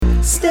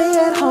Stay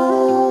at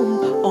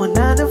home on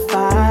 9 to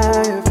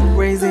 5,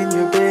 raising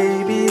your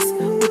babies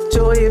with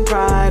joy and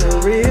pride.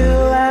 A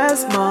real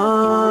ass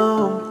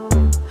mom,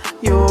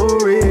 you're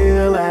a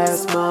real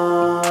ass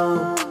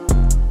mom.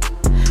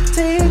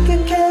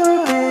 Taking care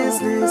of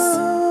business.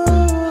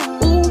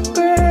 Ooh,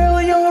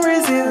 girl, you're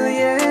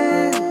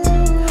resilient.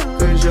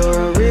 'Cause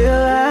you're a real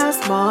ass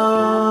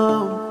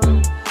mom.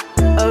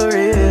 A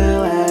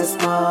real ass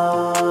mom.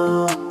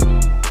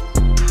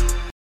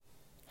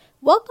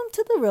 Welcome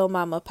to the Real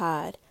Mama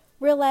Pod.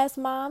 Real ass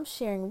moms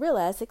sharing real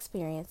ass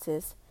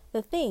experiences.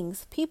 The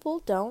things people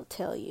don't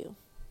tell you.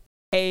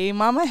 Hey,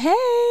 mama,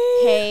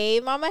 hey.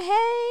 Hey, mama,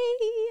 hey.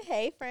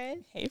 Hey,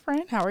 friend. Hey,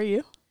 friend, how are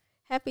you?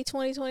 Happy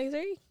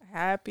 2023.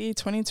 Happy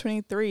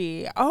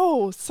 2023.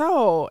 Oh,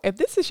 so if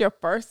this is your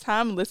first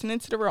time listening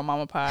to the Real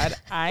Mama Pod,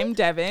 I'm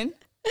Devin.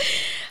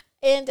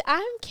 And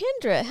I'm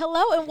Kendra.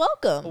 Hello and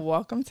welcome.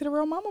 Welcome to the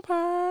Real Mama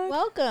Pod.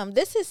 Welcome.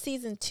 This is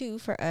season 2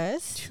 for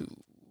us.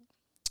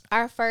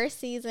 Our first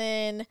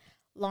season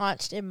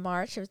launched in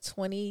March of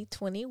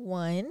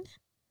 2021.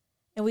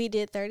 And we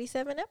did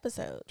 37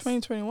 episodes.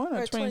 2021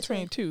 or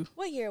 2022?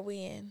 What year are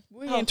we in?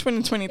 We're in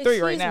 2023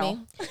 right now.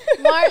 Me.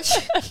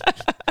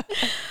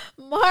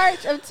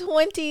 March of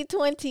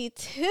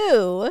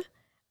 2022.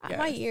 Yes.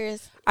 My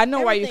years. I know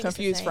why you're everything's the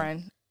confused, same.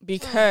 friend.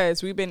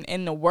 Because we've been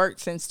in the work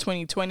since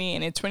 2020,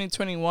 and in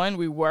 2021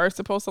 we were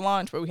supposed to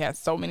launch, but we had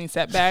so many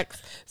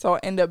setbacks, so it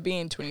ended up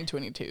being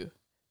 2022.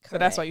 So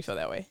that's why you feel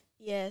that way.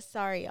 Yes,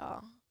 sorry,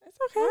 y'all. That's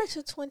okay. March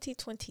of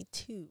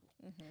 2022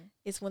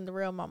 is when the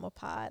Real Mama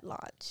Pod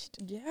launched.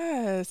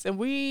 Yes, and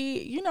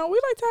we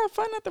like to have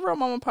fun at the Real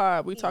Mama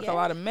Pod. We talk a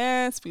lot of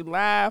mess, we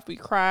laugh, we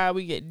cry,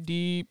 we get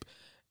deep,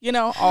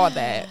 all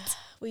that.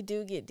 We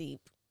do get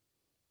deep.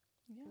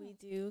 We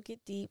do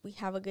get deep. We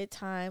have a good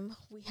time.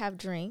 We have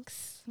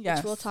drinks. Yes.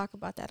 Which we'll talk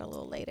about that a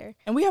little later.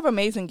 And we have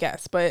amazing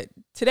guests, but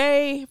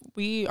today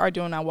we are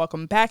doing our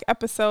welcome back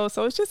episode,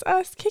 so it's just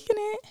us kicking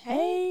it.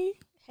 Hey.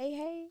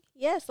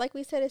 Yes, like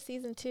we said, it's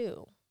season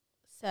 2.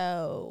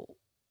 So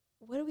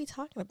what are we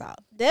talking about?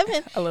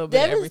 Devin's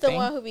the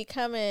one who be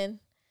coming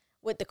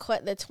with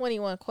the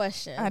 21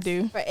 questions. I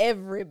do. For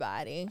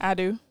everybody. I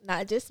do.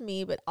 Not just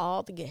me, but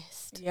all the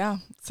guests. Yeah.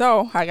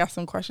 So I got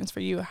some questions for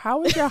you.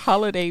 How was your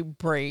holiday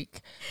break?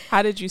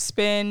 How did you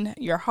spend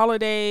your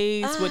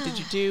holidays? What did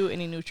you do?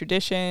 Any new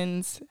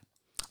traditions?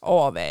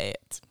 All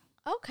that.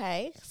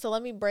 Okay. So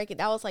let me break it.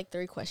 That was like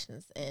 3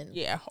 questions in.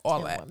 Yeah,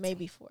 all that.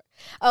 Maybe 4.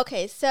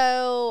 Okay.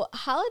 So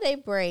holiday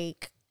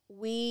break,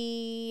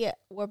 we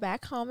were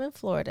back home in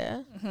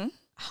Florida.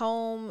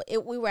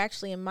 We were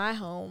actually in my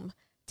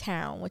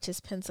hometown, which is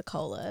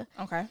Pensacola.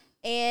 Okay.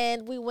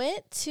 And we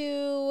went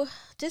to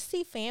just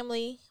see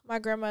family. My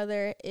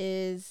grandmother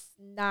is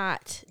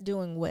not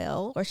doing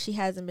well, or she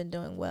hasn't been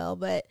doing well,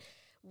 but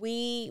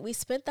we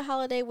spent the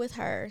holiday with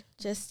her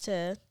just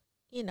to,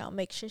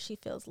 make sure she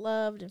feels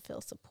loved and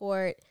feels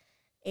support.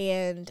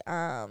 And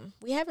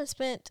we haven't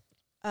spent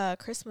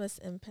Christmas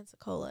in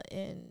Pensacola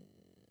in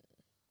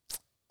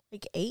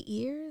like 8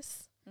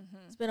 years.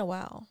 It's been a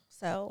while.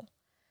 So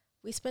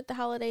we spent the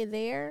holiday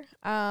there.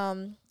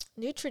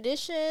 New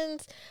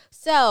traditions.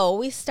 So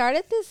we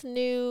started this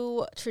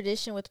new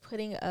tradition with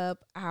putting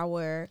up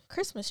our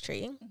Christmas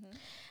tree.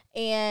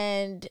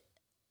 And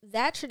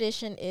that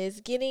tradition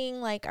is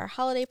getting like our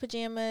holiday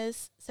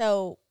pajamas.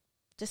 So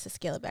just to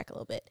scale it back a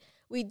little bit,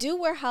 we do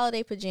wear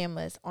holiday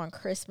pajamas on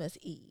Christmas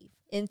Eve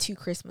into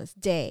Christmas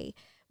Day,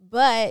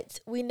 but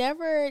we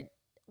never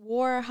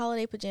wore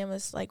holiday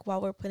pajamas like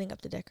while we're putting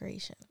up the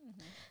decoration.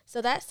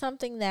 So that's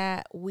something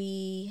that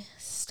we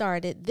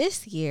started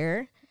this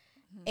year.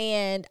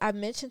 And I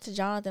mentioned to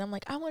Jonathan, I'm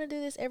like, I want to do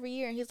this every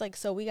year. And he's like,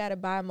 so we got to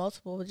buy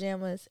multiple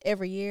pajamas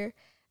every year.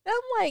 And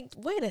I'm like,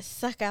 way to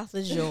suck out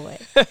the joy.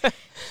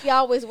 He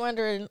always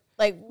wondering,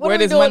 like,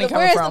 where's the money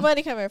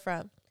coming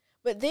from?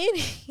 But then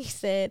he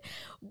said,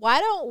 why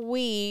don't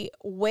we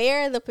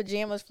wear the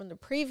pajamas from the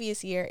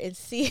previous year and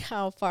see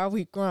how far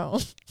we've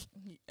grown?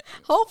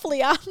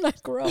 Hopefully I'm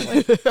not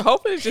growing.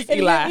 Hopefully it's just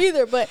Eli.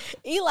 Either, but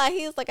Eli,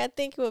 he's like, I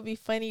think it would be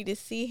funny to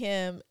see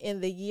him in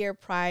the year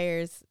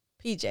prior's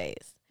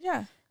PJs.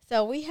 Yeah.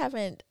 So we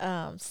haven't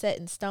set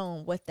in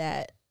stone what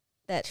that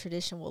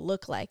tradition will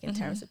look like in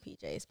terms of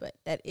PJs, but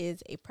that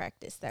is a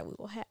practice that we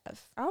will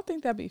have. I would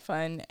think that'd be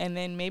fun. And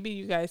then maybe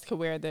you guys could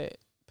wear the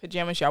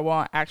pajamas y'all wore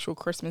on actual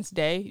Christmas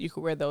Day. You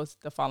could wear those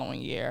the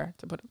following year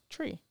to put up a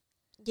tree.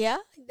 Yeah,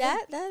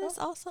 that is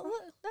also,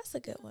 that's a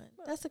good one.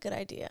 That's a good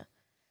idea.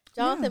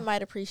 Jonathan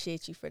might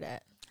appreciate you for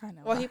that. I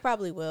know. Well, he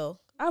probably will.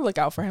 I look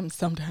out for him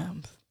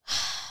sometimes.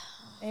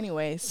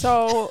 Anyway,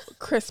 so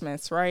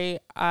Christmas,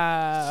 right?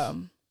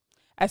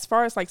 As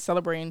far as like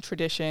celebrating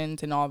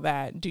traditions and all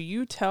that, do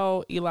you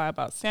tell Eli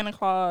about Santa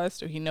Claus?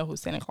 Do he know who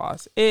Santa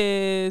Claus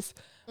is?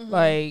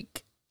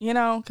 Like,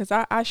 because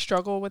I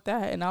struggle with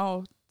that, and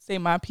I'll say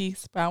my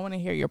piece, but I want to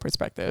hear your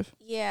perspective.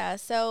 Yeah,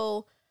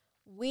 so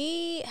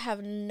we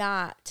have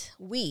not,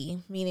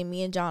 meaning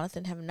me and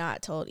Jonathan, have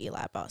not told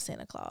Eli about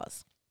Santa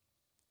Claus.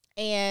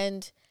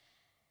 And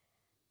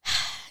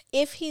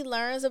if he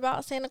learns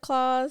about Santa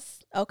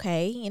Claus,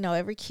 okay,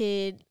 every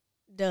kid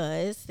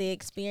does. They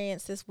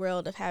experience this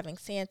world of having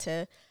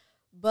Santa,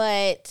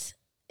 but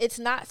it's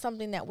not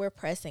something that we're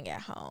pressing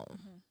at home.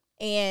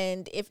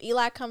 And if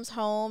Eli comes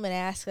home and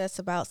asks us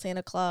about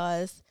Santa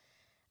Claus,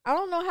 I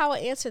don't know how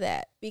to answer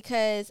that,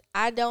 because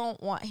I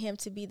don't want him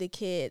to be the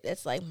kid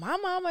that's like, my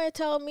mama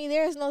told me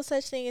there's no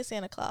such thing as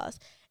Santa Claus.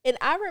 And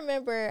I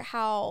remember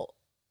how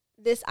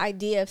this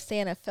idea of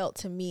Santa felt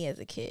to me as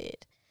a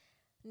kid.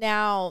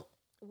 Now,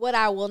 what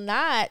I will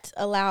not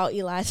allow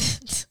Eli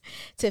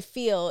to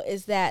feel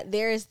is that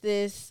there is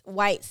this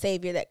white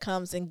savior that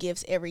comes and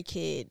gives every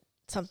kid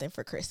something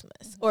for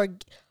Christmas, or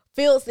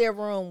fills their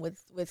room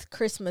with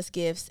Christmas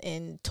gifts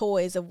and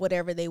toys of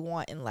whatever they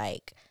want and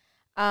like.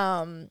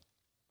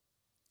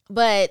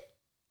 But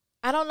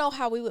I don't know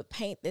how we would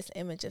paint this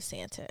image of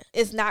Santa.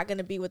 It's not going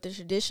to be what the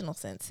traditional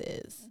sense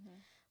is.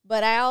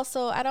 But I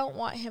don't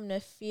want him to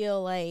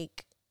feel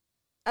like,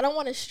 I don't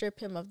want to strip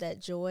him of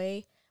that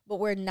joy, but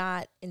we're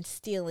not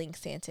instilling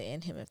Santa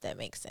in him, if that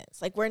makes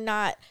sense. Like, we're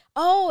not,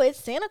 oh, it's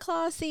Santa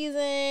Claus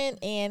season,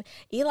 and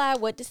Eli,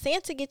 what did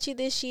Santa get you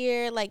this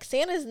year? Like,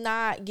 Santa's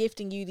not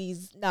gifting you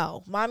these,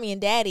 no, mommy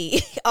and daddy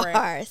are.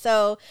 Right.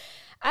 So,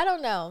 I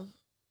don't know.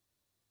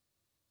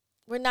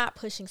 We're not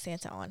pushing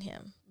Santa on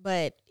him.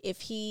 But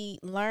if he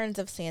learns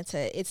of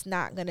Santa, it's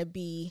not going to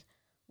be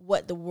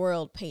what the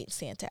world paints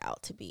Santa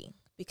out to be,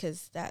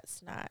 because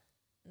that's not,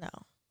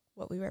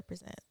 what we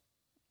represent.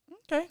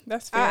 Okay,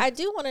 that's fair. I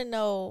do want to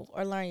know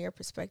or learn your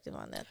perspective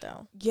on that,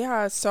 though.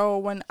 Yeah, so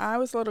when I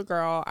was a little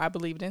girl, I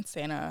believed in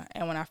Santa.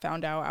 And when I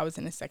found out I was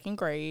in the 2nd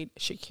grade,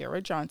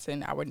 Shakira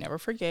Johnson, I would never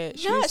forget.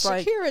 She was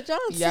like, Shakira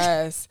Johnson.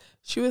 Yes.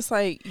 She was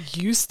like,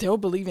 you still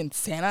believe in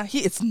Santa?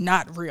 It's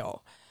not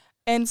real.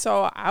 And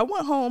so I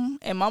went home,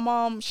 and my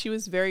mom, she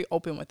was very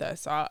open with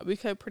us. So we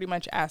could pretty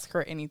much ask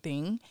her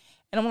anything.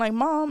 And I'm like,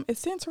 Mom, is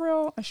Santa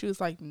real? And she was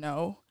like,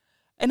 no.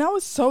 And I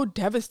was so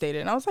devastated.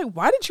 And I was like,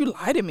 why did you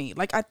lie to me?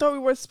 Like, I thought we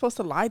were supposed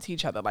to lie to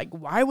each other. Like,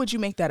 why would you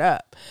make that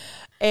up?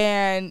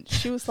 And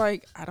she was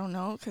like, I don't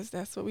know, because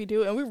that's what we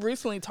do. And we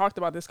recently talked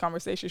about this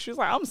conversation. She was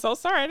like, I'm so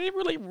sorry. I didn't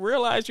really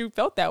realize you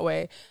felt that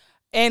way.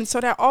 And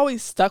so that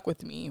always stuck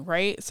with me,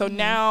 right? So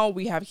now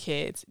we have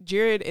kids.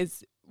 Jared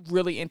is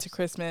really into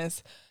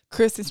Christmas.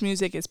 Christmas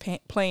music is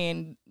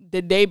playing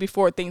the day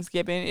before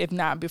Thanksgiving, if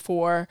not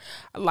before.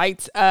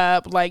 Lights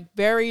up, like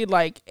very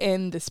like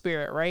in the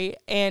spirit, right?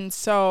 And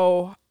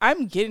so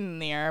I'm getting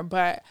there,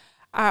 but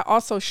I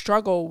also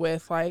struggle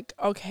with like,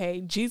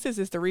 okay, Jesus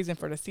is the reason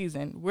for the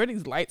season. Where do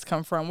these lights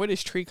come from? Where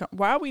does tree come?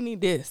 Why do we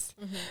need this?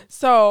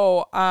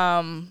 So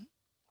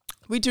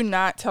we do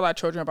not tell our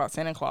children about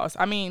Santa Claus.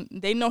 I mean,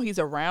 they know he's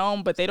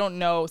around, but they don't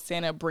know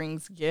Santa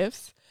brings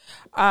gifts.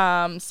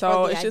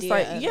 So it's just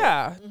like,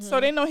 yeah. So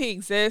they know he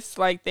exists.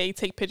 Like, they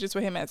take pictures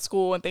with him at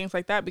school and things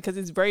like that, because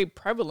it's very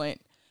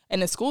prevalent in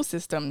the school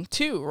system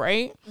too,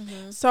 right?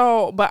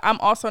 So, but I'm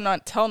also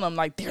not telling them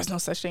like there's no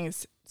such thing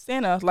as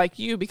Santa like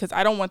you, because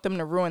I don't want them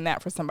to ruin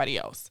that for somebody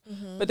else.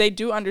 But they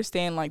do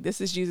understand, like,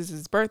 this is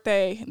Jesus's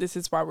birthday. This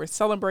is why we're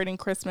celebrating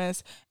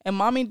Christmas. And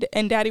mommy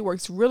and daddy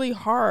works really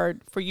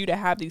hard for you to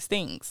have these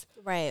things.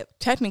 Right.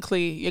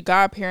 Technically, your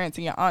godparents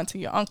and your aunts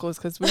and your uncles,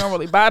 because we don't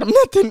really buy them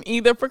nothing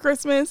either for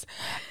Christmas.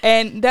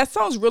 And that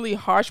sounds really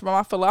harsh, but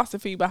my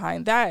philosophy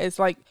behind that is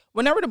like,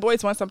 whenever the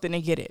boys want something,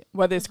 they get it,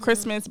 whether it's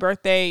Christmas,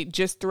 birthday,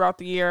 just throughout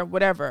the year,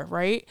 whatever,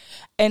 right?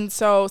 And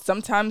so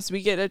sometimes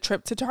we get a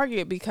trip to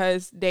Target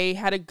because they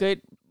had a good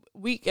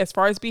week as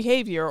far as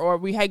behavior, or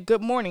we had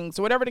good mornings,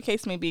 whatever the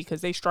case may be,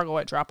 because they struggle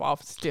at drop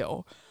off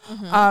still.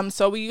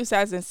 So we use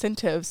that as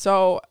incentive.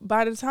 So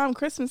by the time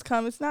Christmas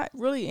comes, it's not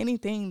really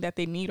anything that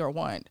they need or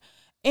want.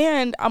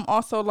 And I'm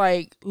also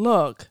like,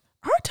 look,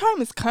 our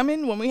time is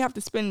coming when we have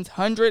to spend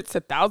hundreds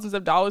of thousands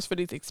of dollars for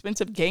these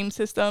expensive game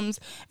systems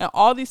and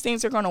all these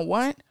things they're going to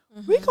want.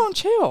 We're going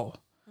to chill.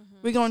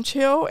 We're going to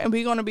chill, and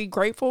we're going to be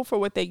grateful for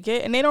what they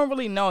get. And they don't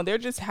really know. They're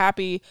just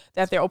happy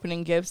that they're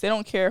opening gifts. They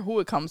don't care who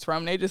it comes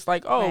from. They're just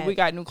like, oh, we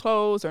got new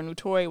clothes or new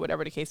toy,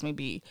 whatever the case may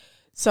be.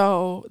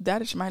 So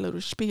that is my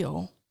little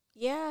spiel.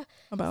 Yeah.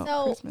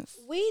 About Christmas.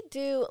 We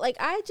do, like,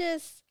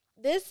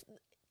 this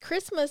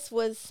Christmas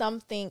was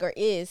something, or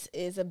is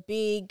a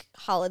big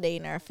holiday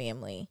in our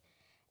family.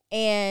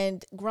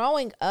 And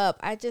growing up,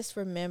 I just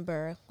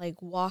remember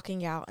like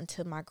walking out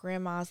into my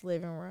grandma's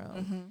living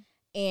room.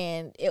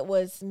 And it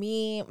was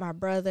me, my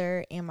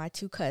brother, and my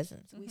 2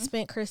 cousins. We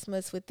spent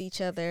Christmas with each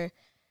other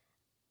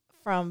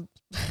from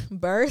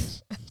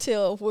birth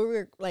until we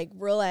were like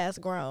real ass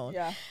grown.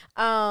 Yeah.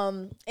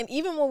 And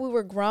even when we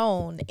were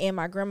grown and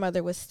my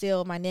grandmother was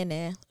still, my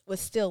nene was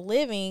still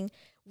living,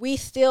 we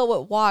still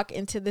would walk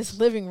into this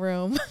living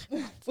room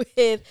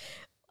with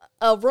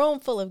a room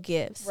full of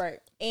gifts. Right.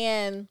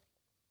 And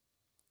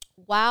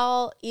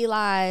while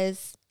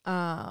Eli's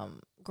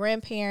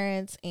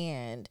grandparents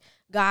and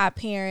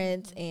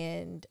godparents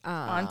and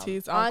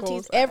aunties,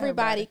 uncles,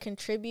 everybody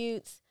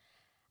contributes,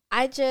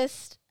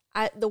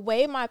 the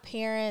way my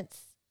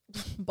parents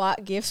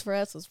bought gifts for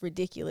us was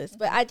ridiculous.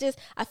 But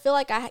I feel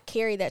like I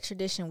carry that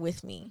tradition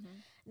with me.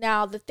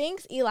 Now, the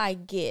things Eli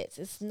gets,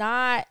 it's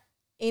not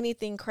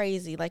anything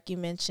crazy like you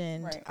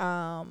mentioned.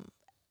 Right.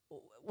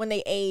 when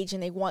they age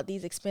and they want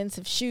these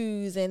expensive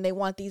shoes and they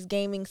want these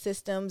gaming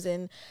systems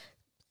and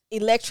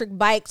electric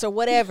bikes or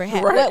whatever,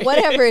 Right.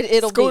 whatever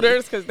it'll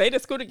Scooters, because they the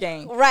scooter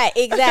gang. be. Right,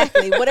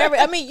 exactly. Whatever.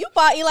 I mean, you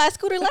bought Eli's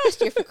scooter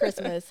last year for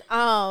Christmas.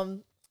 Well,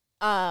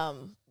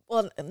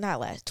 not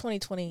last,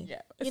 2020.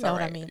 Yeah, you know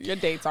what I mean. Your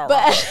dates are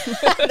wrong.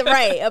 But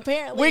right,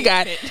 apparently We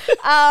got it.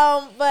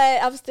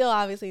 but I'm still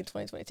obviously in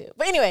 2022.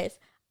 But anyways,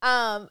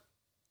 there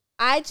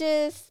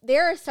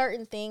are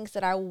certain things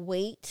that I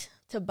wait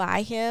to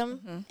buy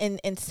him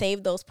and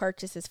save those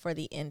purchases for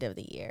the end of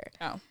the year.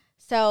 Oh.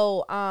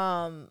 So,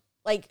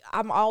 like,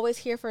 I'm always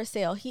here for a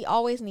sale. He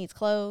always needs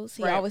clothes.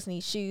 He Right. always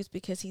needs shoes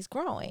because he's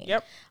growing.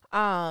 Yep.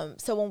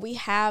 So when we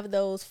have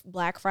those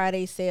Black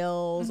Friday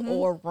sales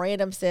or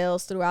random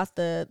sales throughout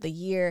the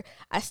year,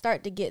 I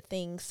start to get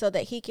things so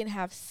that he can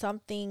have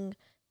something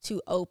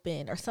to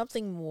open or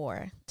something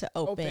more to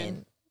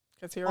open.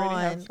 Because he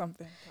already has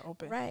something to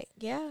open. Right.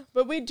 Yeah.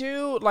 But we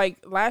do, like,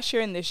 last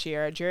year and this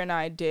year, Jerry and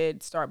I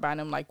did start buying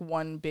them, like,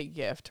 one big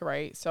gift,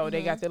 right? So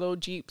they got their little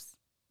Jeeps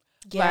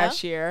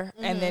last year,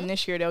 and then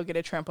this year they'll get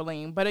a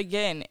trampoline. But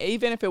again,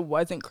 even if it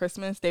wasn't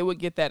Christmas, they would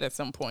get that at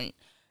some point.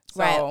 So,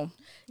 right.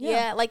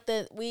 Yeah, like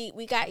we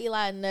got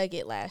Eli a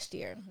Nugget last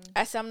year.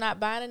 I said I'm not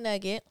buying a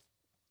Nugget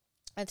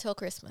until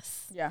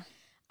Christmas. Yeah.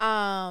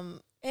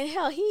 And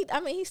hell,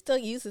 he still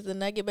uses the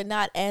Nugget, but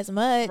not as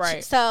much.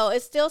 Right. So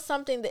it's still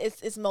something that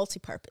it's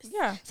multi-purpose.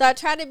 Yeah. So I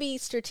try to be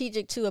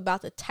strategic too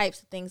about the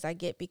types of things I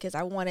get because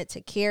I want it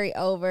to carry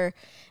over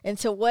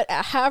into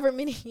however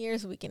many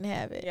years we can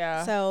have it.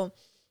 Yeah. So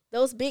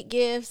those big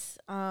gifts,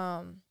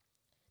 that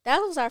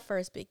was our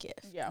first big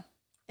gift. Yeah.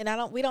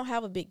 And we don't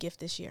have a big gift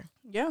this year.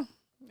 Yeah.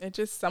 It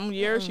just, some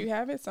years you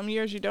have it, some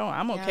years you don't.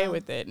 I'm okay Yeah.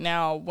 with it.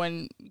 Now,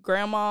 when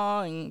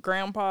grandma and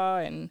grandpa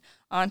and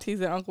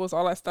aunties and uncles,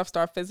 all that stuff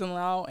start fizzling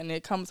out and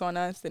it comes on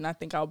us, then I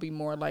think I'll be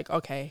more like,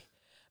 okay,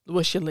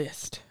 what's your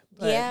list?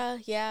 But, Yeah.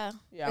 Yeah.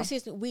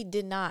 Excuse me, we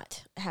did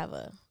not have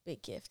a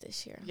big gift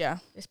this year. Yeah.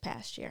 This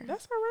past year.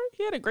 That's all right.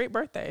 He had a great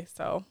birthday,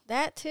 so.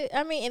 That too.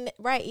 I mean,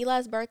 right.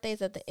 Eli's birthday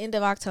is at the end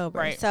of October,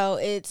 Right. so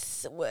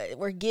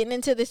we're getting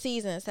into the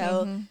season.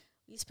 So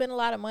you spend a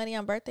lot of money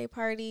on birthday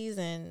parties,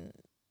 and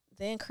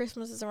then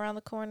Christmas is around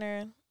the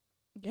corner.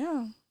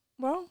 Yeah.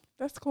 Well,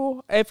 that's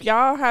cool. If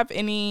y'all have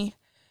any,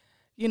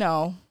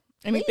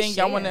 anything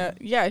y'all want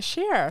to,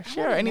 share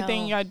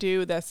anything know. y'all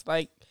do that's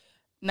like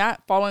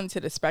not falling into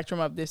the spectrum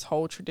of this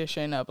whole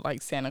tradition of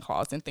like Santa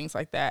Claus and things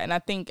like that. And I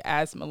think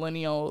as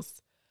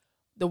millennials,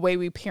 the way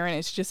we parent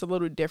is just a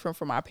little different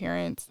from our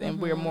parents, and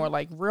we're more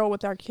like real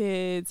with our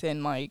kids,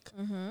 and like,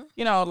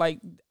 like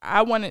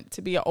I want it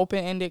to be an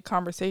open-ended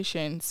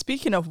conversation.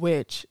 Speaking of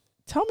which,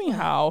 tell me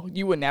how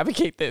you would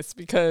navigate this,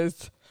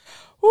 because,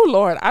 oh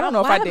Lord, I don't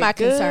know if I did Why am I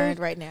good concerned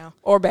right now?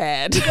 or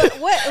bad.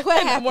 What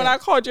And happened? when I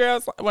called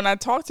Jerry, when I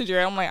talked to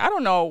Jerry, I'm like, I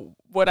don't know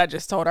what I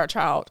just told our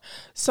child.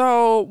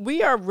 So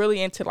we are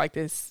really into like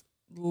this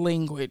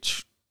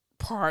language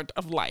part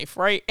of life,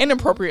 right?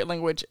 Inappropriate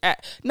language,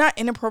 not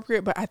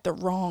inappropriate, but at the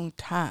wrong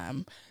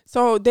time.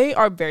 So they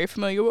are very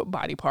familiar with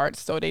body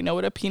parts. So they know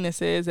what a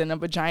penis is and a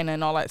vagina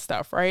and all that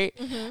stuff, right?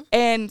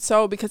 And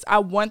so because I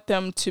want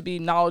them to be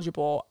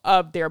knowledgeable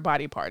of their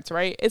body parts,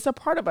 right? It's a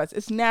part of us.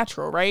 It's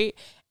natural, right?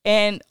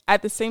 And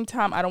at the same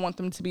time, I don't want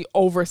them to be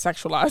over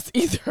sexualized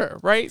either,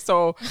 right?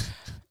 So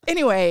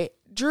anyway,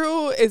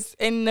 Drew is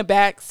in the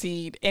back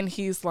seat and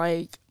he's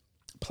like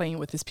playing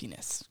with his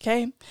penis,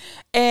 okay?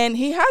 And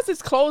he has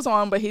his clothes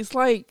on, but he's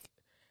like,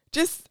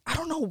 I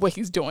don't know what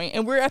he's doing.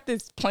 And we're at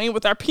this playing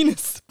with our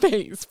penis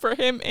phase for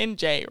him and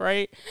Jay,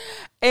 right?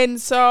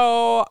 And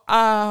so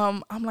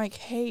I'm like,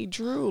 hey,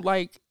 Drew,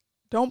 like,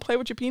 don't play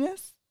with your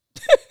penis.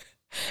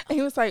 And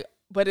he was like,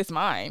 but it's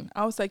mine.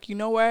 I was like, you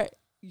know what?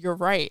 You're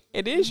right.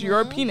 It is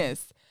your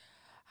penis.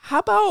 How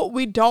about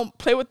we don't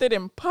play with it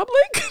in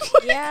public?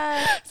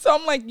 Yeah. So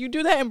I'm like, you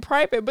do that in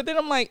private. But then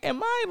I'm like,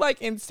 am I like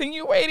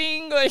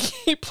insinuating like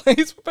he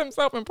plays with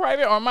himself in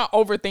private, or am I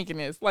overthinking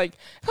this? Like,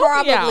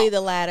 Probably the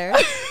latter.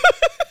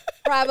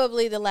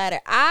 Probably the latter.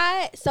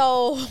 I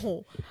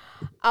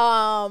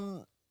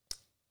don't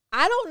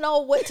know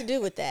what to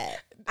do with that.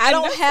 I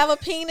don't have a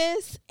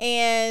penis,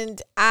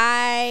 and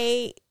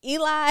Eli,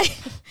 I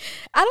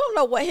don't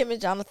know what him and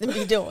Jonathan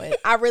be doing.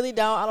 I really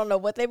don't. I don't know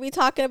what they be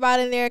talking about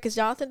in there, because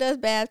Jonathan does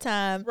bath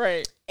time.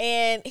 Right.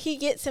 And he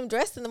gets him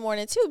dressed in the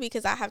morning too,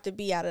 because I have to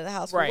be out of the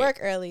house for Right. work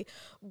early.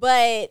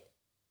 But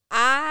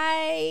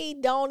I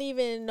don't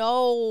even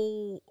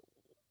know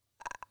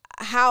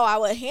how I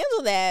would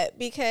handle that,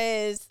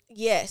 because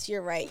yes,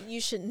 you're right.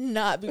 You should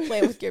not be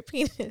playing with your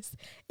penis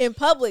in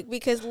public,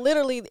 because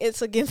literally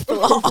it's against the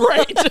law.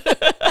 Right.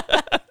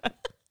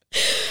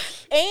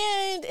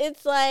 And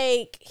it's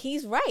like,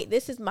 he's right.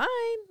 This is mine.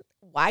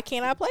 Why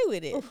can't I play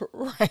with it?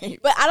 Right.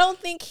 But I don't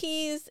think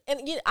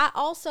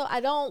I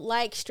don't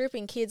like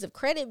stripping kids of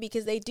credit,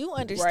 because they do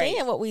understand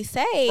Right. what we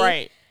say.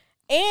 Right.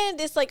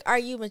 And it's like, are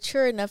you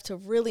mature enough to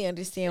really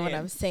understand what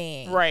I'm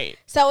saying? Right.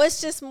 So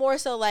it's just more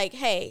so like,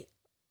 hey,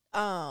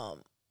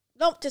 don't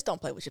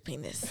play with your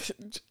penis.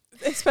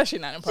 especially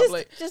not in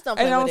public. Just don't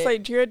play And I with was it.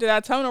 like, Jared, did I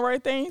tell him the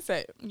right thing? He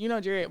said,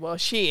 Jared, well,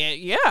 shit,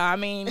 yeah, I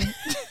mean,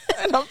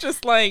 and I'm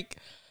just like,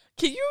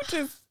 can you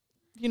just,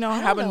 have know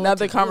what another to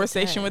do with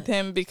conversation with that.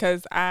 him,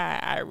 because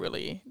I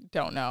really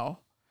don't know.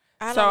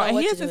 I So don't know and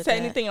what he to do hasn't with said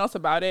that. anything else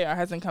about it or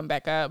hasn't come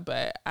back up,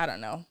 but I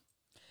don't know.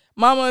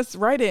 Mama's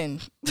right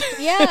in.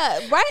 Yeah,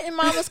 right in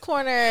Mama's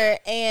corner,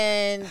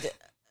 and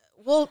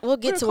we'll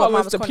get to Call what this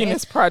Mama's the corner penis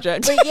is.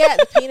 project. But yeah,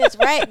 the penis,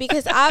 right?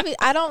 Because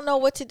I don't know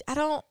what to. I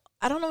don't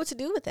know what to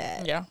do with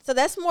that. Yeah. So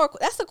that's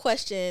a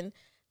question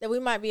that we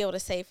might be able to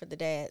save for the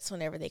dads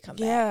whenever they come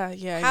back.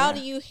 Yeah. How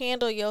do you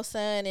handle your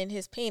son and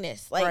his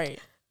penis? Like, right.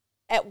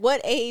 at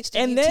what age do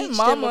And you then teach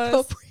them mamas,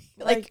 appropriate?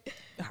 like,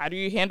 how do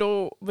you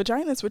handle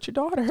vaginas with your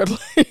daughter?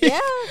 Yeah,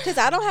 because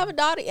I don't have a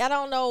daughter. I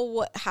don't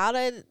know how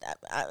to.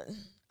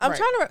 I'm Right.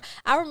 trying to.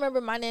 I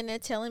remember my nana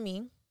telling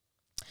me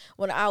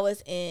when I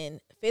was in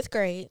 5th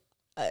grade.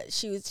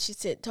 She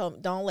told me,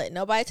 don't let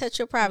nobody touch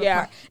your private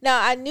part.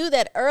 Now I knew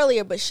that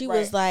earlier, but she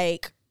was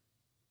like,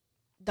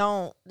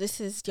 "Don't. This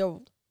is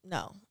your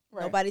no.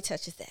 Right. Nobody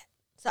touches that."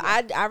 So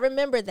I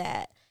remember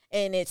that,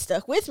 and it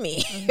stuck with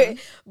me. Mhm.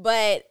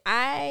 But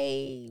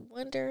I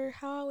wonder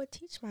how I would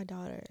teach my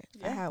daughter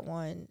if I Yeah. had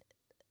one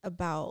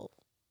about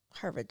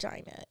her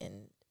vagina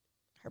and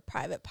her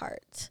private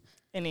parts.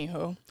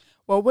 Anywho,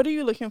 well, what are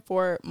you looking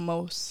for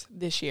most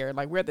this year?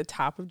 Like, we're at the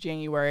top of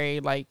January.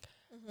 Like,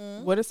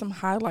 what are some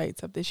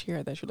highlights of this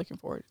year that you're looking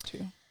forward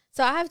to?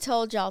 So I've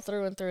told y'all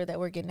through and through that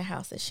we're getting a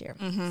house this year.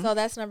 Mhm. So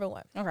that's number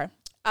one. Okay.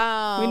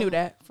 We knew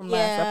that from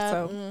last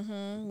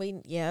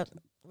episode.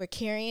 We're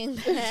carrying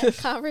that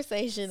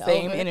conversation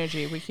Same over.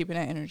 energy. We're keeping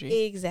that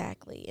energy.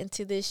 Exactly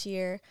into this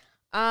year.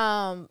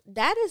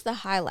 That is the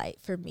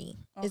highlight for me.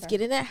 Is Okay.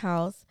 getting that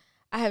house.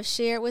 I have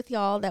shared with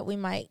y'all that we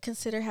might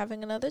consider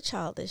having another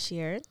child this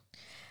year.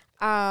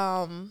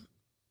 So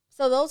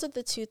those are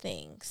the two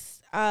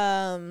things.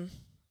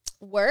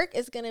 Work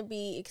is going to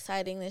be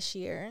exciting this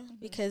year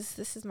because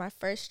this is my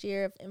first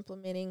year of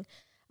implementing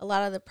a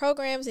lot of the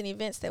programs and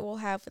events that we'll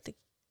have with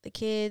the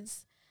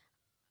kids.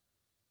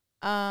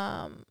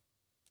 What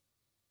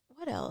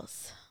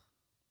else?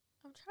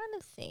 I'm trying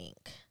to think.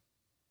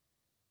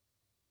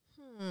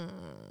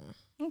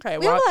 Okay.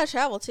 We have a lot of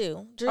travel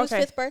too. Drew's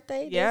Okay. 5th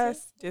birthday.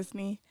 Yes,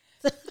 Disney.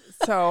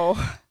 So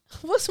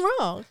What's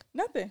wrong?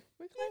 nothing.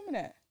 We're claiming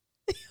that.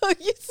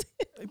 You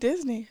said-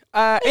 Disney.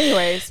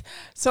 Anyways,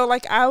 so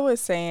like I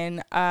was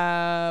saying,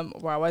 I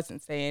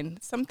wasn't saying,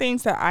 some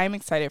things that I'm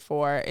excited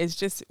for is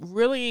just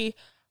really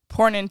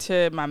pouring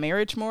into my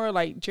marriage more.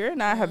 Like, Jared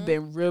and I have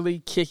been really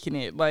kicking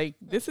it. Like,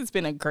 this has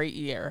been a great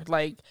year.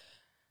 Like,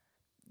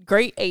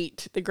 grade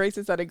 8, the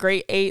graces are the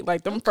grade 8.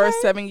 Like, them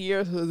first 7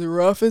 years was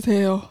rough as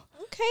hell.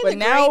 Okay, But the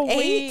now grade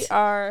we 8.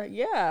 are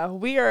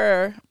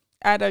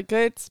at a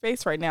good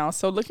space right now.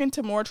 So looking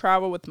to more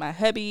travel with my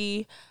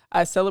hubby,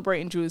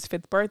 celebrating Drew's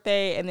 5th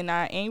birthday, and then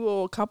our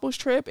annual couples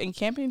trip and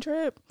camping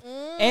trip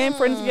and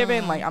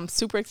Friendsgiving. Like, I'm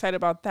super excited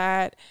about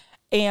that.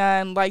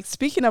 And like,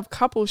 speaking of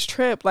couples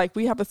trip, like,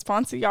 we have a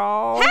sponsor,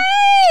 y'all.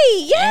 Hey,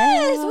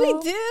 yes, Yeah. we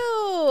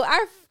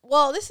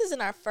do. This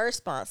isn't our first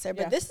sponsor,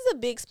 but this is a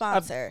big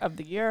sponsor. Of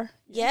the year.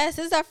 Yes,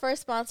 this is our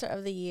first sponsor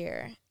of the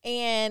year.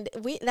 And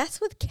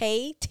that's with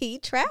KT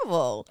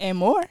Travel. And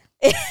more.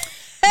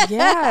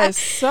 Yes.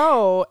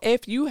 So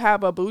if you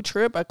have a boo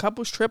trip, a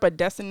couples trip, a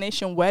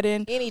destination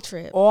wedding, Any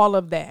trip. all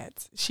of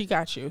that, she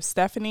got you.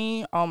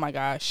 Stephanie, oh my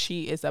gosh,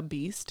 she is a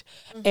beast.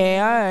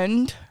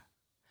 And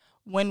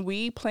when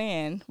we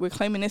plan, we're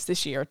claiming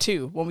this year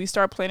too. When we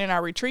start planning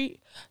our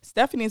retreat,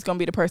 Stephanie's going to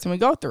be the person we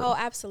go through. Oh,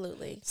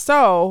 absolutely.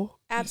 So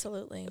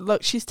Absolutely.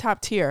 look, she's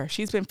top tier.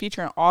 She's been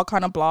featuring all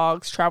kind of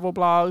blogs, travel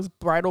blogs,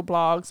 bridal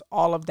blogs,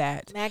 all of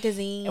that.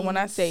 Magazines. And when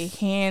I say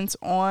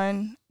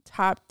hands-on,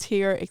 top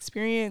tier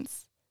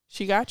experience,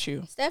 she got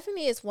you.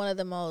 Stephanie is one of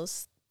the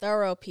most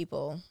thorough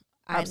people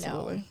I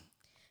Absolutely. know.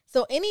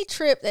 So any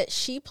trip that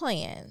she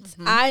plans,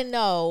 I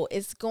know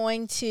is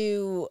going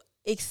to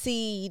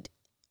exceed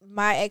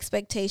my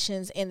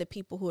expectations and the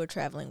people who are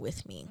traveling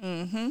with me.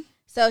 Mm-hmm.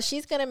 So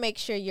she's going to make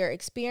sure your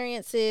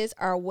experiences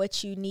are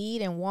what you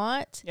need and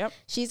want. Yep.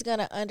 She's going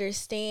to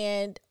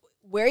understand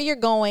where you're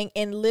going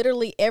and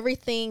literally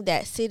everything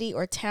that city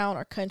or town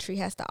or country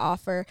has to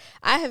offer.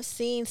 I have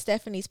seen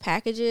Stephanie's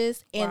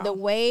packages and the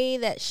way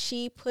that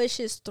she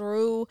pushes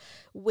through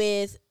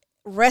with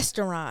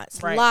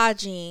restaurants, Right.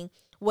 lodging,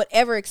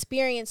 whatever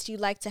experience you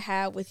like to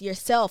have with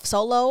yourself,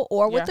 solo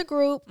or with Yeah. a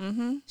group.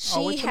 Mm-hmm.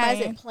 She has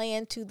it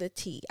planned to the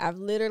T. I've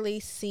literally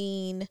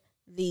seen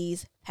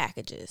these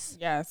packages.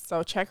 Yes.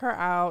 So check her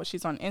out.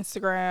 She's on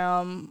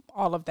Instagram,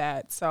 all of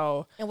that.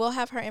 So And we'll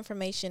have her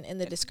information in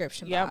the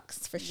description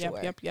box for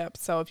sure. Yep.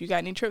 So if you got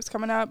any trips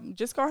coming up,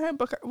 just go ahead and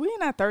book her. We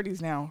in our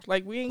 30s now.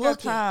 Like, we ain't Book got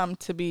it. time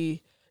to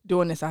be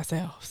doing this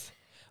ourselves.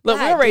 Look,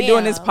 God we're already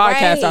doing this damn,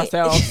 podcast right.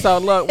 ourselves. So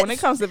look, when it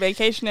comes to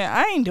vacationing,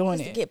 I ain't doing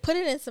it. Put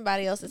it in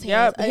somebody else's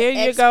hands. Yep, here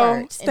you go,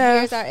 Expert. And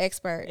here's Steph. our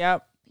expert.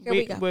 Yep. Here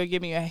we go. We're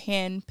giving you a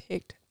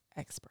hand-picked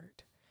expert.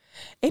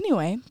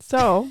 Anyway,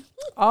 so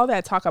all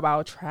that talk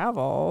about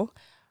travel,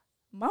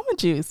 Mama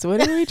Juice,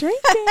 what are we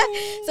drinking?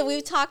 So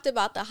we've talked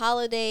about the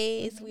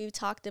holidays. We've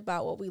talked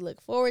about what we look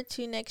forward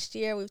to next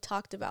year. We've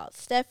talked about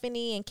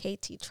Stephanie and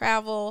KT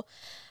travel.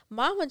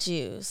 Mama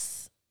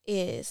Juice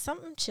is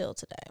something chill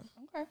today.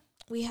 Okay.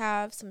 We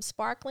have some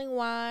sparkling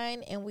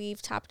wine, and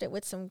we've topped it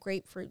with some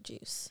grapefruit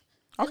juice.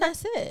 And Okay.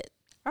 that's it.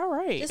 All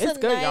right. Just It's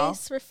a good, y'all.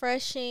 nice,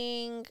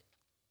 refreshing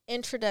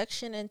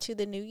introduction into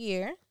the new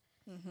year.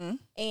 Mm-hmm.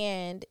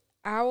 And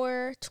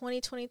our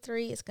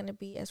 2023 is going to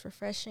be as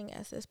refreshing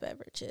as this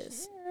beverage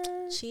is.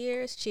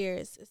 Cheers,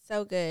 cheers. It's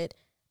so good.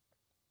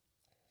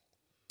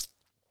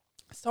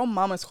 So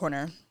Mama's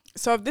Corner.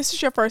 So if this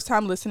is your first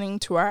time listening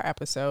to our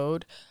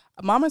episode,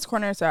 Mama's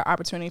Corner is an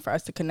opportunity for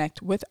us to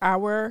connect with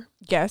our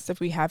guests, if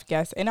we have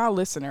guests, and our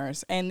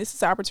listeners. And this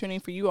is an opportunity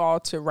for you all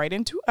to write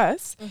into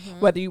us,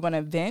 whether you want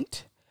to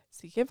vent,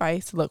 seek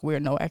advice. Look, we're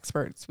no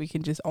experts. We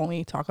can just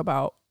only talk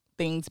about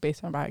things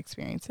based on our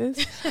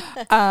experiences.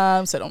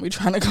 So don't be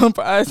trying to come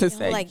for us and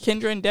say, like,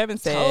 Kendra and Devin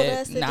said, Told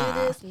us to nah. do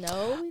this.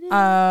 No, we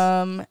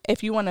didn't.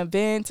 If you want to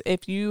vent,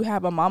 if you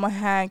have a mama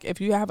hack, if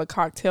you have a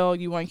cocktail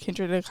you want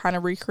Kendra to kind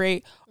of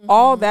recreate,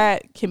 all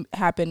that can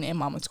happen in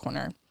Mama's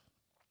Corner.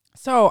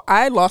 So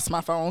I lost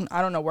my phone.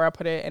 I don't know where I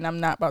put it, and I'm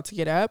not about to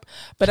get up.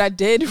 But I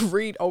did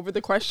read over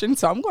the question,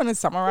 so I'm going to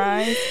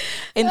summarize.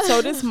 And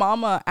so this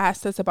mama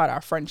asked us about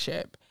our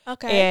friendship.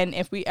 Okay. And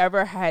if we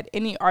ever had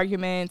any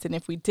arguments, and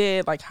if we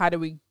did, like, how do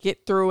we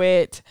get through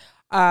it?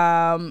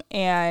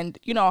 And,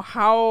 you know,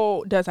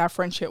 how does our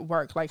friendship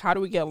work? Like, how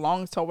do we get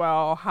along so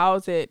well? How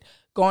is it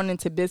going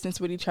into business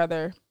with each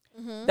other?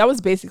 That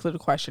was basically the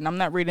question. I'm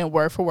not reading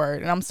word for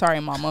word, and I'm sorry,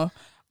 mama,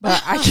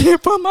 but I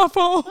can't put my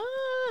phone.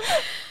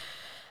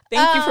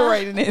 Thank you for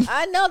writing in.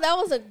 I know that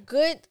was a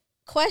good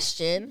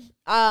question.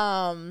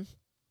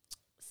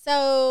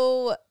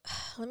 So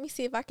let me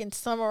see if I can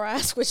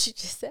summarize what you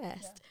just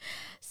asked.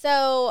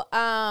 So,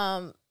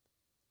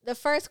 the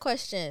first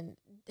question,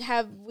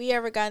 have we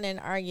ever gotten in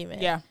an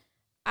argument? Yeah.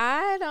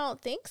 I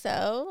don't think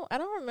so. I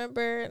don't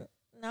remember.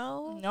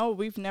 No.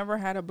 We've never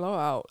had a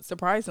blowout,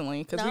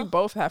 surprisingly, because we No.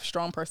 both have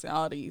strong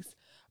personalities.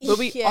 But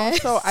we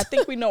Yes. also, I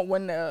think we know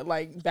when to,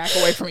 like, back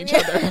away from each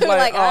other. We're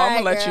Like, oh, all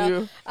I'm going right, to let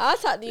girl. you. I'll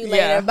talk to you Yeah.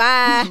 later.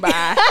 Bye.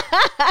 Bye.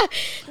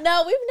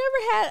 No, we've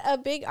never had a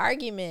big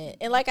argument.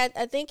 And like I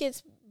think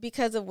it's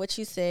because of what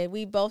you said.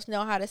 We both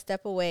know how to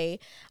step away.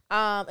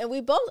 And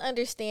we both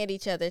understand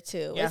each other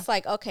too. Yeah. It's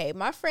like, okay,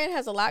 my friend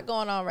has a lot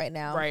going on right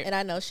now. Right. And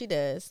I know she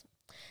does.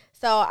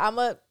 So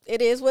it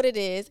is what it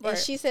is. Right. And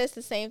she says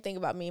the same thing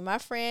about me. My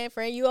friend,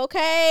 you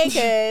okay?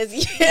 Because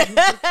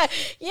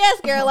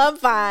yes, girl, I'm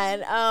fine.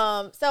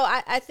 So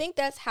I think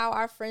that's how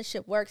our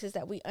friendship works, is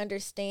that we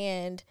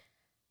understand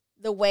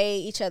the way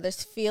each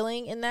other's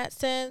feeling in that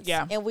sense.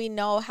 Yeah. And we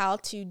know how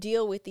to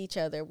deal with each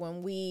other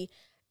when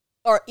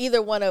or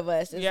either one of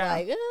us is Yeah.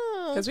 like,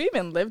 oh. Because we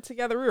even lived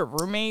together. We were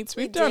roommates.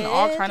 We've done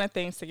all kind of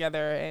things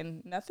together,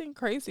 and nothing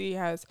crazy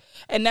has.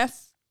 And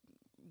that's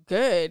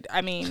good.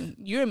 I mean,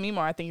 you and Mimo,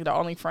 I think, are the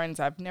only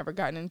friends I've never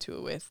gotten into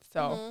it with.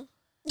 So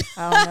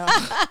I don't know.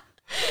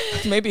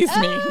 Maybe it's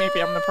me.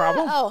 Maybe I'm the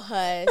problem. Oh,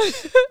 hush.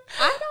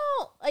 I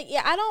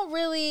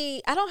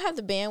don't have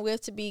the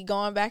bandwidth to be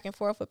going back and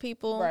forth with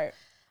people. Right.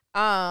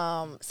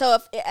 So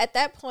if at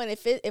that point,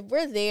 if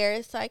we're there,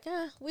 it's like,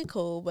 we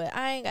cool, but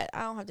I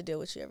don't have to deal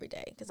with you every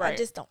day, because I Right.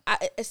 just don't.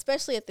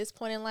 Especially at this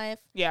point in life,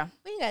 Yeah.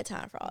 we ain't got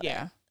time for all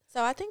Yeah. that.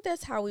 So I think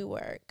that's how we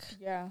work.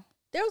 Yeah.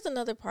 There was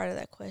another part of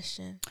that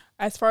question.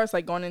 As far as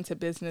like going into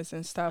business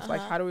and stuff,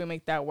 like how do we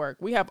make that work?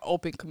 We have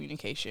open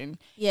communication.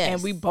 Yes.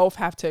 And we both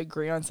have to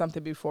agree on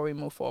something before we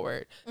move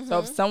forward. So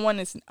if someone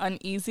is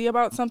uneasy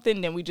about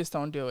something, then we just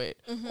don't do it.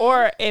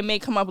 Or it may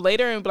come up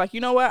later and be like, you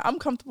know what? I'm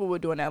comfortable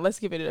with doing that. Let's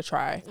give it a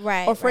try.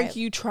 Right. Or Frankie, right.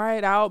 you try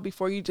it out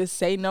before you just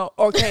say no.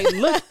 Okay,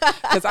 look,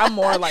 because I'm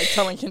more like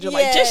telling Kendra,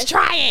 like, Yes. just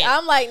try it.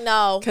 I'm like,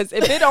 no. Because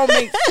if it don't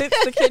make sense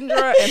to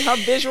Kendra and her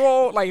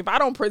visual, like if I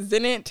don't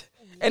present it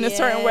in a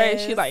certain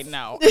way, she's like,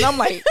 no. And I'm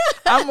like,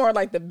 I'm more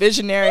like the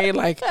visionary,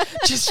 like,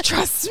 just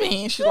trust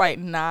me. And she's like,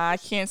 nah, I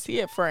can't see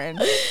it, friend.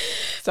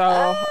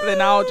 So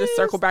then I'll just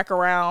circle back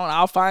around.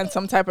 I'll find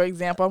some type of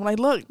example. I'm like,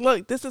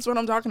 look, this is what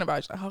I'm talking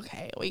about. She's like,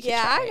 okay, we can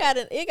try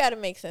it. it gotta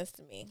make sense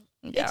to me.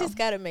 Yeah. It just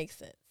gotta make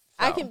sense.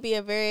 I So. can be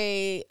a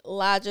very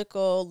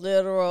logical,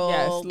 literal.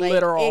 Yes, like,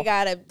 literal.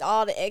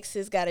 All the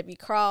X's gotta be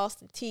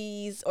crossed, and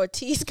T's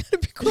gotta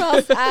be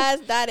crossed, I's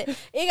dotted.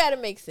 It gotta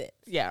make sense.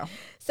 Yeah.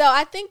 So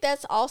I think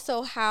that's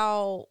also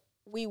how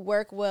we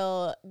work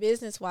well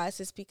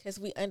business-wise, is because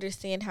we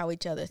understand how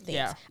each other thinks.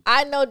 Yeah.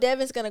 I know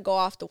Devin's going to go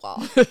off the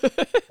wall.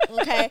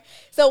 Okay?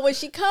 So when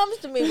she comes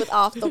to me with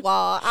off the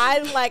wall,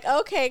 I'm like,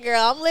 okay, girl,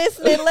 I'm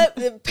listening.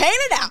 Paint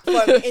it out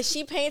for me. And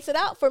she paints it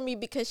out for me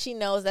because she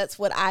knows that's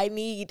what I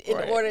need in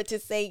Right. order to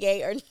say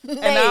yay or nay. And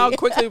I'll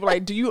quickly be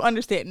like, do you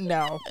understand?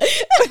 No.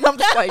 And I'm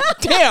just like,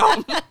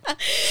 damn.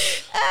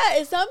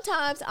 And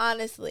sometimes,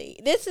 honestly,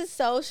 this is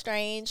so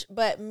strange,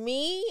 but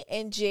me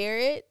and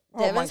Jared, Oh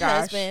my Devin's gosh.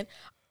 husband,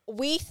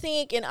 we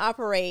think and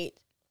operate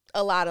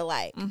a lot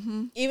alike,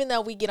 Mm-hmm. even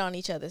though we get on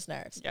each other's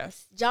nerves.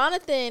 Yes.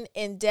 Jonathan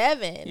and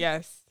Devin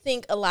Yes.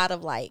 think a lot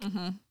alike,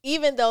 Mm-hmm.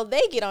 even though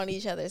they get on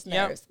each other's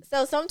Yep. nerves.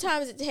 So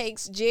sometimes it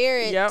takes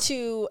Jared Yep.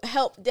 to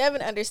help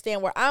Devin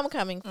understand where I'm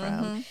coming from.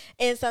 Mm-hmm.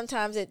 And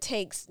sometimes it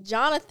takes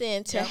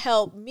Jonathan to Yep.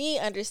 help me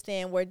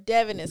understand where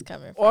Devin is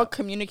coming from. Or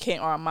communicate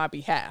on my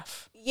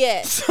behalf.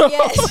 Yes, So-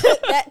 yes,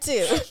 that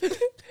too.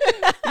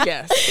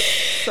 Yes.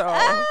 So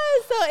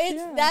So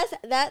it's Yeah.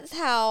 that's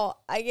how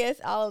I guess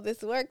all of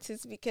this works,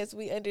 is because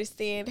we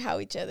understand how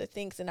each other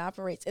thinks and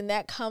operates, and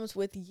that comes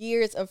with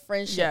years of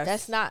friendship. Yes.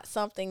 That's not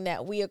something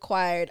that we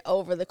acquired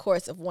over the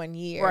course of 1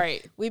 year.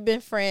 right. We've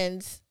been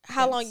friends.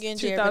 How long you and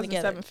Jared been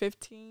together? 2007,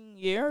 15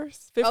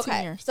 years. 15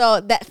 Okay, years. so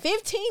that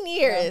 15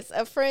 years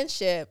of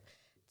friendship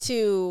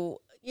to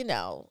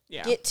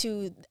Yeah. get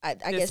to I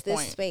guess this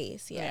point.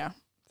 space. Yeah. Yeah,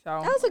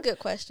 So that was a good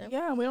question.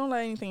 yeah, we don't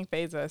let anything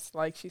phase us.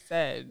 Like she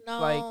said, No.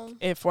 like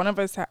if one of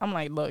us, I'm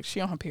like, look, she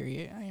on her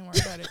period. I ain't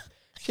worried about it.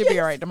 She'll be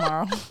all right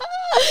tomorrow.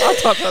 I'll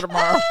talk to her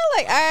tomorrow.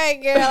 Like, all right,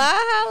 girl, I'll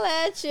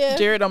holla at you.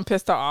 Jared done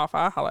pissed her off.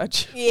 I'll holler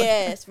at you.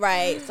 Yes,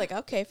 right. It's like,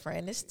 okay,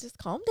 friend, let's just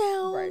calm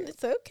down. Right.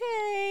 It's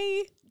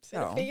okay.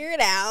 So Figure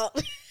it out.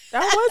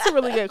 that was a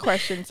really good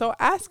question. So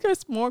ask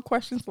us more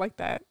questions like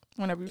that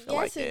whenever you feel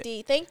Yes, like it.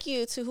 indeed. Thank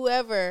you to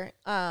whoever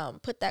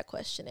put that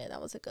question in.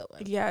 That was a good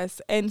one. Yes.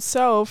 And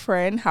so,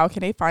 friend, how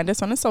can they find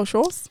us on the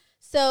socials?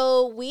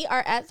 So we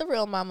are at The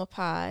Real Mama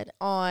Pod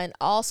on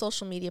all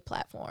social media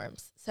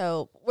platforms.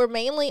 So we're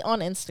mainly on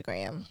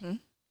Instagram.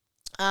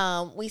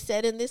 We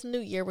said in this new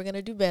year we're going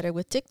to do better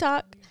with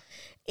TikTok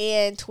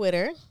and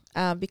Twitter,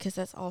 because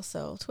that's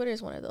also, Twitter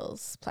is one of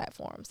those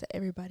platforms that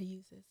everybody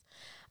uses.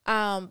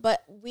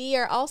 But we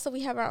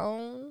have our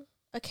own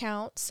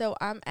account. So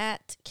I'm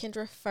at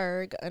Kendra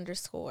Ferg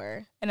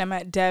 _ And I'm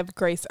at Dev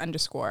Grace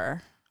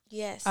 _.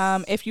 Yes.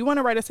 If you want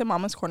to write us in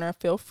Mama's Corner,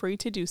 feel free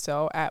to do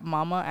so at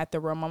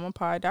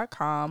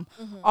mama@therealmamapod.com.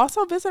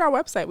 Also visit our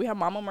website. We have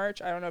Mama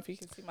merch. I don't know if you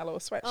can see my little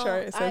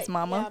sweatshirt. It says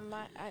Mama.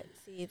 Yeah, I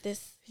see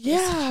this.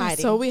 Yeah,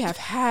 so we have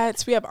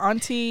hats, we have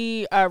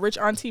auntie, rich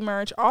auntie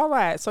merch, all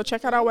that. So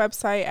check out our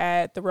website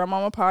at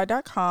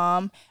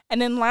therealmamapod.com.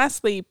 And then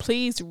lastly,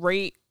 please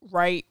rate,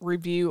 write,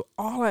 review,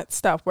 all that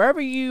stuff. Wherever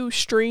you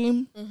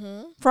stream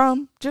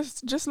from,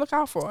 just look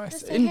out for us.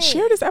 Just say, And hey,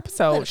 share this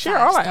episode. put a Share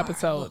all our 5-star,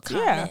 episodes.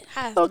 little Yeah. comment.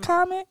 Hi, Little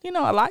comment.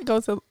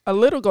 A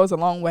little goes a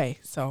long way.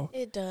 So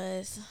It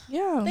does.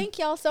 yeah. Thank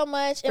y'all so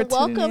much, For and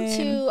welcome tuning in.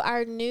 to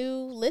our new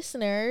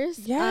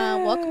listeners.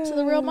 Welcome to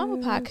the Real Mama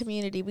Pod Yes.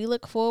 community. We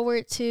look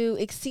forward to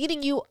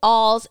exceeding you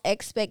all's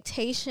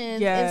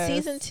expectations Yes. in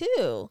season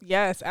 2.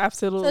 Yes,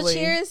 absolutely. So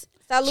cheers,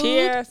 salud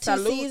Cheers, to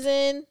salud.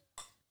 season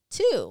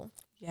 2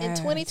 in Yes.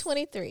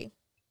 2023.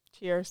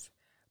 Cheers.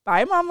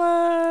 Bye,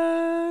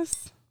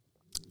 mamas.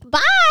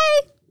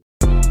 Bye.